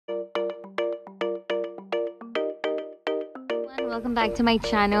everyone, welcome back to my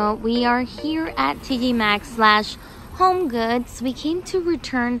channel. We are here at TJMAXX / HOMEGOODS. We came to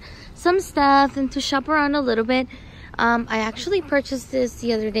return some stuff and to shop around a little bit. I actually purchased this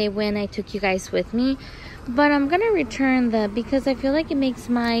the other day when I took you guys with me, but I'm gonna return because I feel like it makes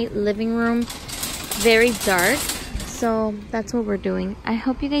my living room very dark. So that's what we're doing. I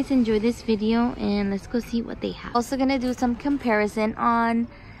hope you guys enjoy this video and let's go see what they have. Also gonna do some comparison on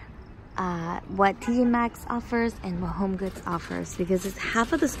what TJMAXX offers and what HOMEGOODS offers, because it's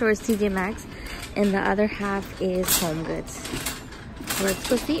half of the store is TJMAXX and the other half is HOMEGOODS. So let's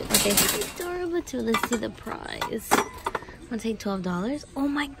go see what they have. Adorable too. Let's see the price. I'm gonna say $12. Oh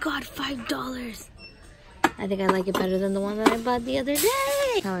my god, $5. I think I like it better than the one that I bought the other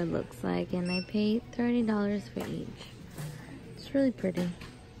day. How it looks like, and I paid $30 for each. It's really pretty.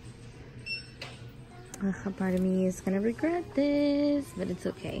 A part of me is gonna regret this, but it's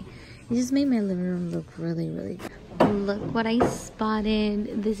okay. It just made my living room look really, really good. Look what I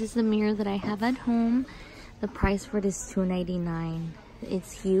spotted. This is the mirror that I have at home. The price for it is $2.99.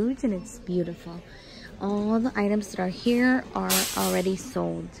 It's huge and it's beautiful. All the items that are here are already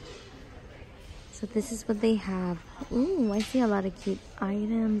sold. So this is what they have. Ooh, I see a lot of cute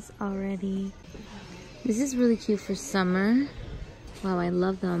items already. This is really cute for summer. Wow, I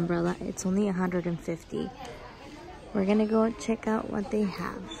love the umbrella. It's only $150. We're gonna go check out what they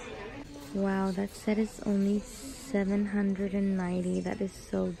have. Wow, that set is only $790. That is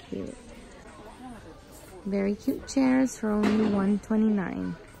so cute. Very cute chairs for only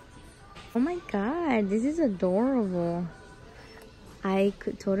 $129. Oh my god, this is adorable. I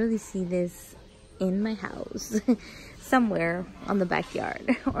could totally see this in my house. Somewhere on the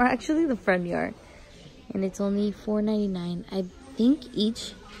backyard. Or actually the front yard. And it's only $4.99. I think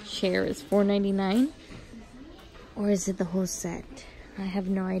each chair is $4.99. Or is it the whole set? I have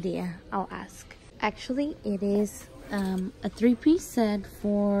no idea. I'll ask. Actually, it is a 3-piece set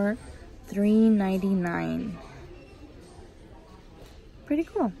for $3.99. Pretty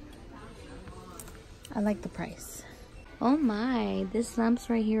cool. I like the price. Oh my, these lamps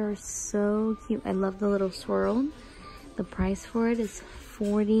right here are so cute. I love the little swirl. The price for it is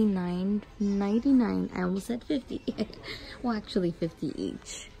 $49.99. I almost said 50. Well, actually 50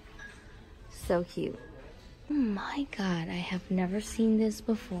 each. So cute. Oh my god, I have never seen this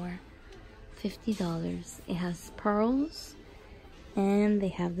before. $50. It has pearls and they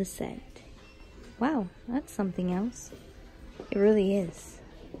have the set. Wow, that's something else. It really is.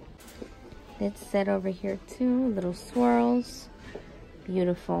 It's set over here too, little swirls.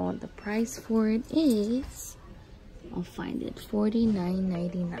 Beautiful. The price for it is, I'll find it,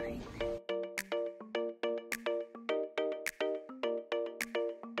 $49.99.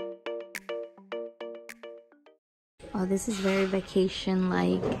 Oh, this is very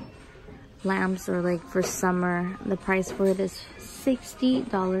vacation-like lamps, or like for summer. The price for it is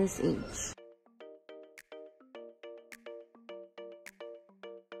 $60 each.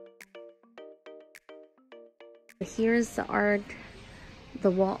 Here's the art,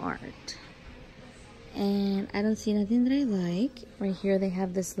 the wall art. And I don't see nothing that I like. Right here they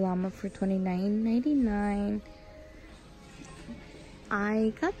have this llama for $29.99.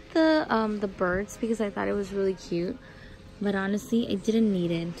 I got the birds because I thought it was really cute, but honestly I didn't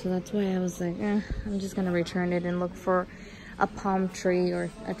need it, so that's why I was like, I'm just gonna return it and look for a palm tree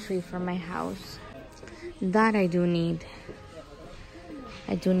or a tree for my house. That I do need.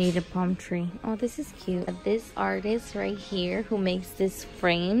 I do need a palm tree. Oh, this is cute. This artist right here who makes these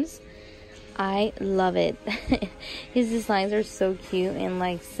frames, I love it. His designs are so cute and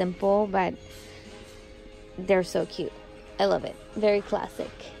like simple, but they're so cute. I love it. Very classic.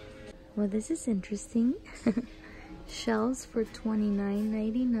 Well, this is interesting. Shells for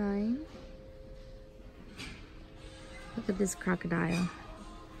 $29.99. Look at this crocodile.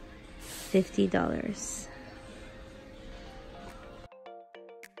 $50.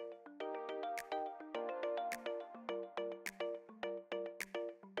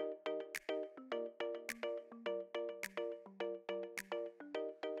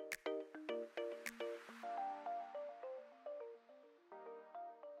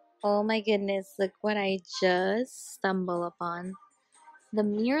 Oh my goodness, look what I just stumbled upon. The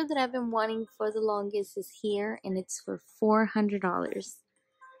mirror that I've been wanting for the longest is here, and it's for $400.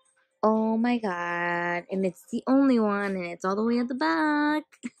 Oh my god, and it's the only one, and it's all the way at the back.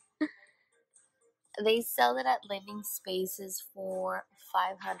 They sell it at Living Spaces for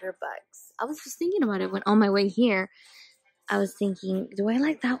 $500. I was just thinking about it when on my way here. I was thinking, do I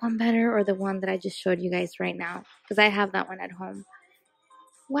like that one better or the one that I just showed you guys right now? Because I have that one at home.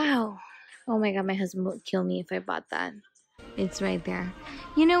 Wow. Oh my god, my husband would kill me if I bought that. It's right there.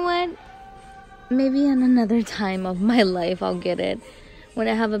 You know what? Maybe in another time of my life I'll get it when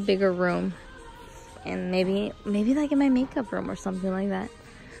I have a bigger room, and maybe like in my makeup room or something like that,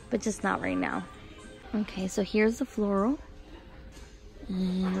 but just not right now. Okay, so here's the floral,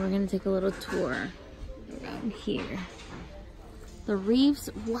 and we're gonna take a little tour around here. The reefs,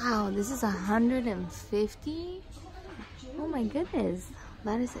 wow, this is 150. Oh my goodness,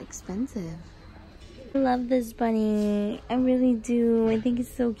 that is expensive. I love this bunny. I really do. I think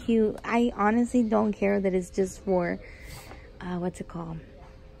it's so cute. I honestly don't care that it's just for, what's it called?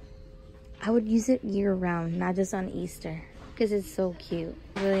 I would use it year round, not just on Easter, because it's so cute.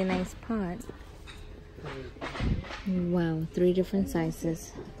 Really nice pot. Wow, 3 different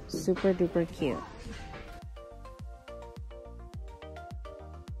sizes. Super duper cute.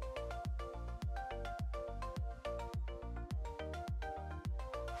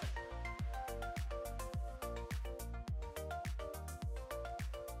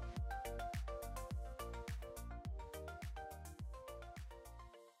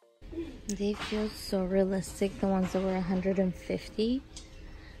 They feel so realistic, the ones that were 150.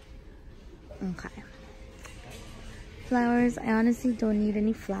 Okay. Flowers, I honestly don't need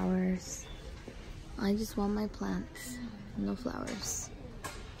any flowers. I just want my plants, no flowers.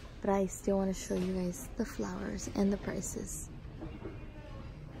 But I still want to show you guys the flowers and the prices.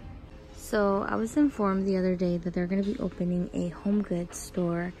 So I was informed the other day that they're going to be opening a HOMEGOODS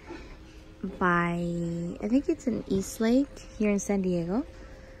store by, I think it's in Eastlake here in San Diego.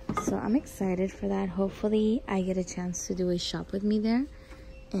 So I'm excited for that. Hopefully I get a chance to do a shop with me there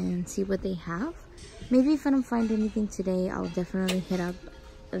and see what they have. Maybe if I don't find anything today, I'll definitely hit up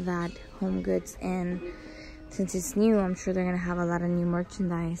that HOMEGOODS, and since it's new, I'm sure they're gonna have a lot of new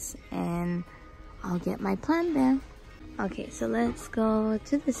merchandise, and I'll get my plan there. Okay, so let's go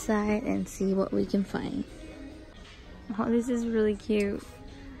to the side and see what we can find. Oh, this is really cute.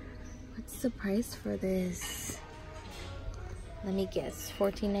 What's the price for this? Let me guess,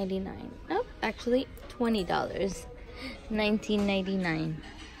 $14.99. Oh, actually $20. $19.99.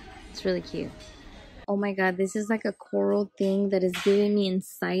 It's really cute. Oh my god, this is like a coral thing that is giving me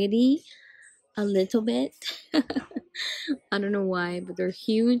anxiety a little bit. I don't know why, but they're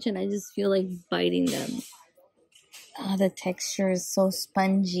huge and I just feel like biting them. Oh, the texture is so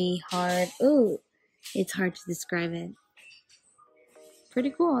spongy, hard. Ooh, it's hard to describe it.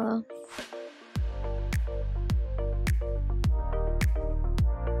 Pretty cool though.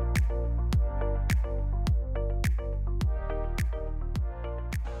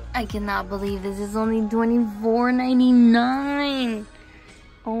 I cannot believe this is only $24.99.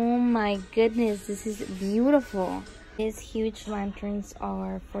 Oh my goodness, this is beautiful. These huge lanterns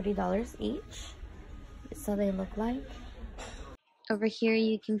are $40 each. So they look like. Over here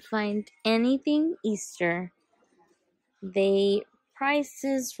you can find anything Easter. They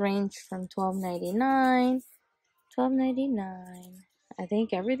prices range from $12.99, $12.99. I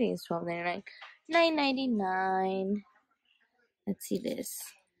think everything is $12.99, $9.99. Let's see this.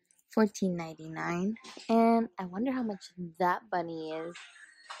 $14.99, and I wonder how much that bunny is.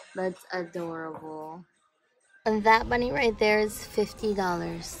 That's adorable. And that bunny right there is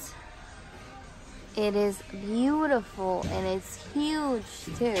 $50. It is beautiful and it's huge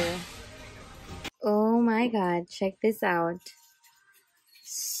too. Oh my god, check this out.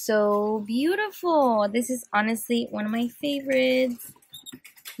 So beautiful. This is honestly one of my favorites.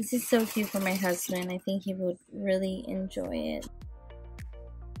 This is so cute for my husband. I think he would really enjoy it.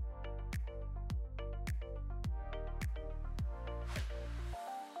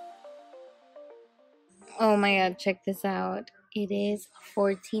 Oh my god, check this out. It is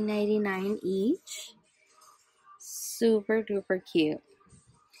 $14.99 each. Super duper cute.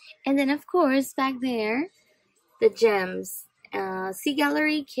 And then of course back there, the gems. Sea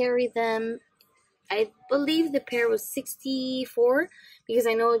Gallery carry them. I believe the pair was $64 because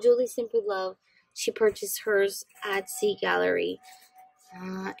I know Julie Simply Love, she purchased hers at Sea Gallery.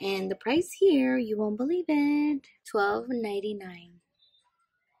 And the price here, you won't believe it, $12.99.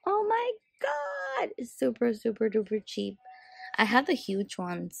 Oh my god, it's super super duper cheap. I have the huge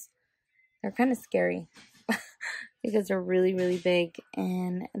ones. They're kind of scary because they're really really big,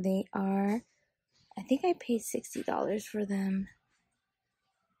 and they are, I think I paid $60 for them.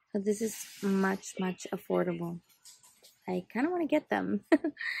 But this is much affordable. I kind of want to get them.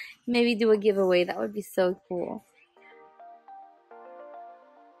 Maybe do a giveaway. That would be so cool.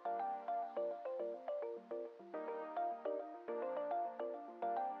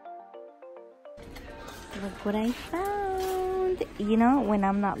 Look what I found. You know, when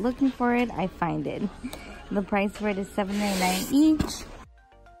I'm not looking for it, I find it. The price for it is $7.99 each.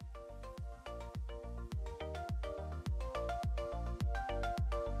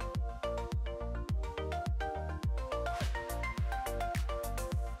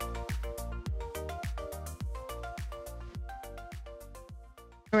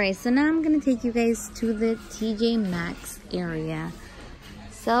 Alright, so now I'm gonna take you guys to the TJMAXX area.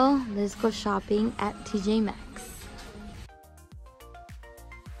 So let's go shopping at TJMAXX.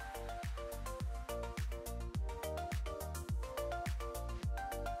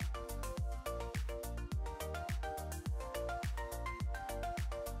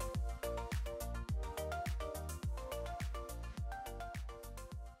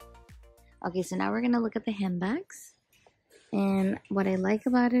 Okay, so now we're gonna look at the handbags. And what I like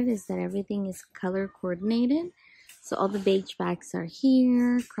about it is that everything is color coordinated. So all the beige bags are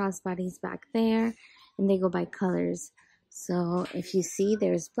here, crossbodies back there, and they go by colors. So if you see,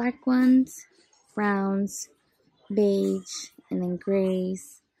 there's black ones, browns, beige, and then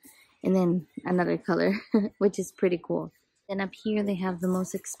grays, and then another color, which is pretty cool. Then up here they have the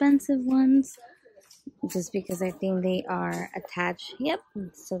most expensive ones, just because I think they are attached, yep,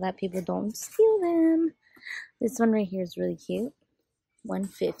 so that people don't steal them. This one right here is really cute,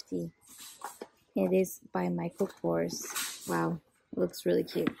 $150. It is by Michael Kors. Wow, it looks really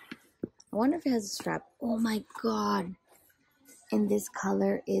cute. I wonder if it has a strap. Oh my god, and this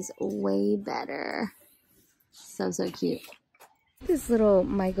color is way better. So cute. This little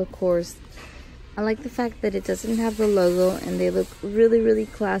Michael Kors, I like the fact that it doesn't have the logo, and they look really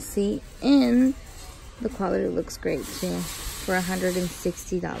classy, and the quality looks great too, for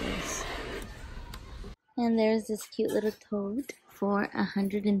 $160. And there's this cute little tote for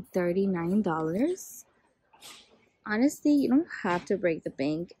 $139. Honestly, you don't have to break the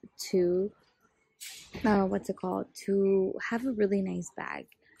bank to to have a really nice bag,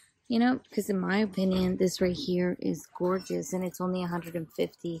 you know, because in my opinion this right here is gorgeous, and it's only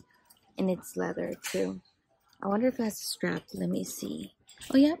 $150, and it's leather too. I wonder if it has a strap. Let me see.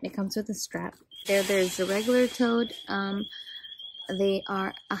 Oh yeah, it comes with a strap. There's a regular tote. They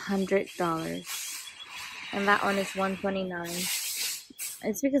are $100, and that one is $129.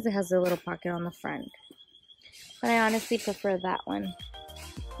 It's because it has a little pocket on the front, but I honestly prefer that one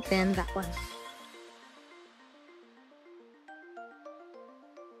than that one.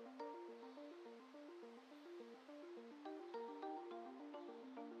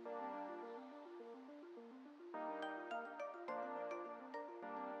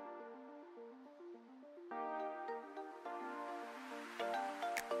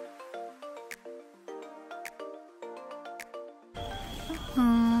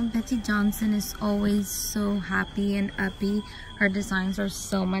 Oh, Betsy Johnson is always so happy and uppy. Her designs are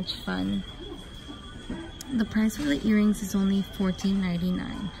so much fun. The price for the earrings is only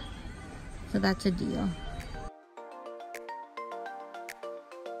 $14.99, so that's a deal.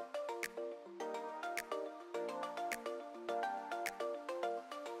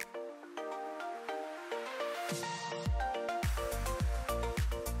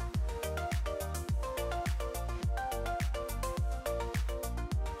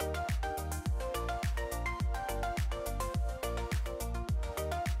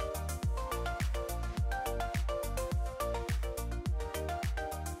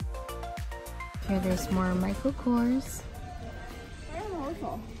 Here there's more Michael Kors.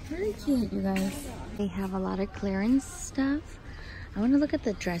 Really cute, you guys. They have a lot of clearance stuff. I want to look at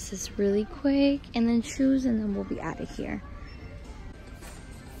the dresses really quick, and then shoes, and then we'll be out of here.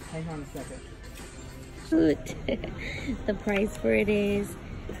 Hang on a second. Cute. The price for it is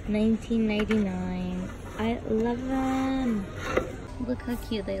 $19.99. I love them. Look how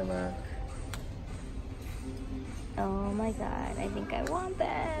cute they look. Oh my god, I think I want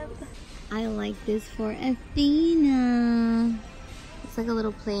them. I like this for Athena. It's like a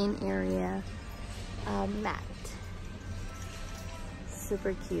little plain area mat.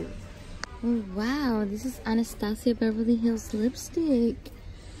 Super cute. Oh wow, this is Anastasia Beverly Hills lipstick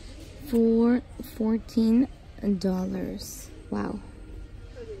for $14. Wow.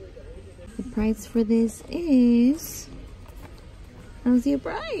 The price for this is, I don't see a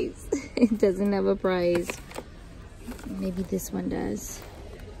price. It doesn't have a price. Maybe this one does.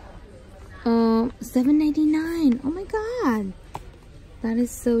 $7.99. Oh my god, that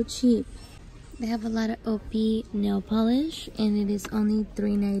is so cheap. They have a lot of OP nail polish, and it is only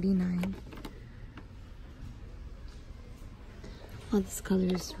 $3.99. Oh, this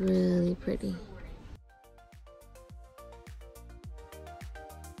color is really pretty.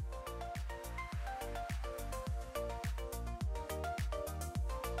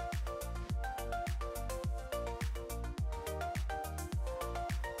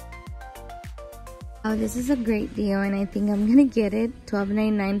 Oh, this is a great deal, and I think I'm gonna get it.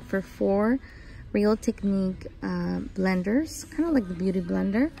 $12.99 for 4 Real Technique blenders, kind of like the beauty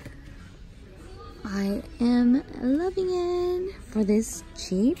blender. I am loving it for this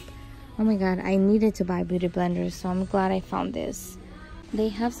cheap. Oh my god, I needed to buy beauty blenders, so I'm glad I found this. They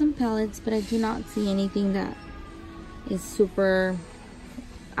have some palettes, but I do not see anything that is super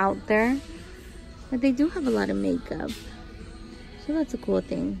out there. But they do have a lot of makeup, so that's a cool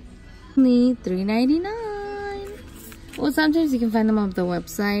thing. Only $3.99. Well, sometimes you can find them on the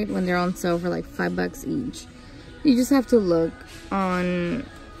website when they're on sale for like $5 each. You just have to look on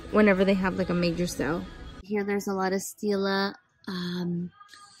whenever they have like a major sale. Here there's a lot of Stila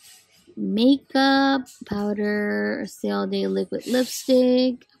makeup, powder, Stay Day liquid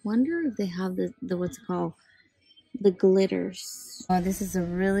lipstick. I wonder if they have the what's it called? The glitters. Oh, this is a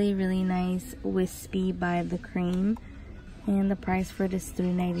really, really nice wispy by the cream. And the price for it is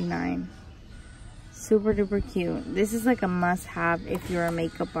 $3.99. Super duper cute. This is like a must-have if you're a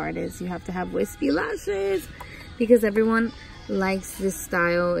makeup artist. You have to have wispy lashes because everyone likes this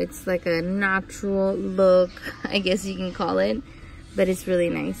style. It's like a natural look, I guess you can call it, but it's really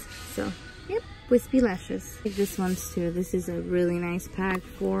nice. So yep, wispy lashes. I like this one's too. This is a really nice pack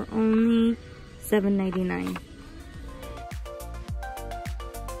for only $7.99.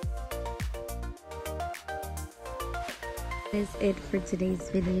 That is it for today's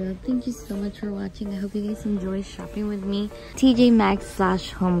video. Thank you so much for watching. I hope you guys enjoy shopping with me.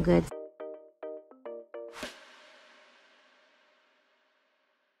 TJMAXX/HOMEGOODS.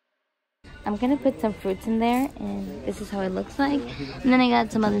 I'm gonna put some fruits in there, and this is how it looks like. And then I got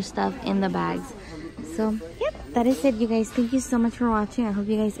some other stuff in the bags. So yep, that is it, you guys. Thank you so much for watching. I hope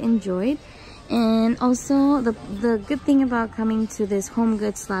you guys enjoyed. And also the good thing about coming to this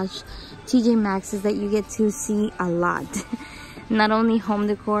HOMEGOODS/TJMAXX is that you get to see a lot. Not only home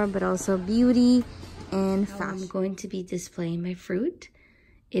decor, but also beauty and fashion. I'm going to be displaying my fruit.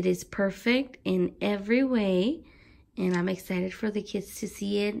 It is perfect in every way. And I'm excited for the kids to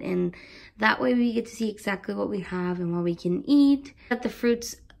see it. And that way we get to see exactly what we have and what we can eat. But the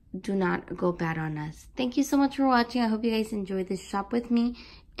fruits do not go bad on us. Thank you so much for watching. I hope you guys enjoyed this shop with me.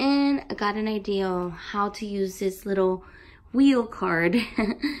 And I got an idea of how to use this little wheel card.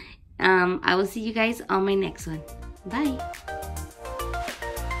 I will see you guys on my next one. Bye.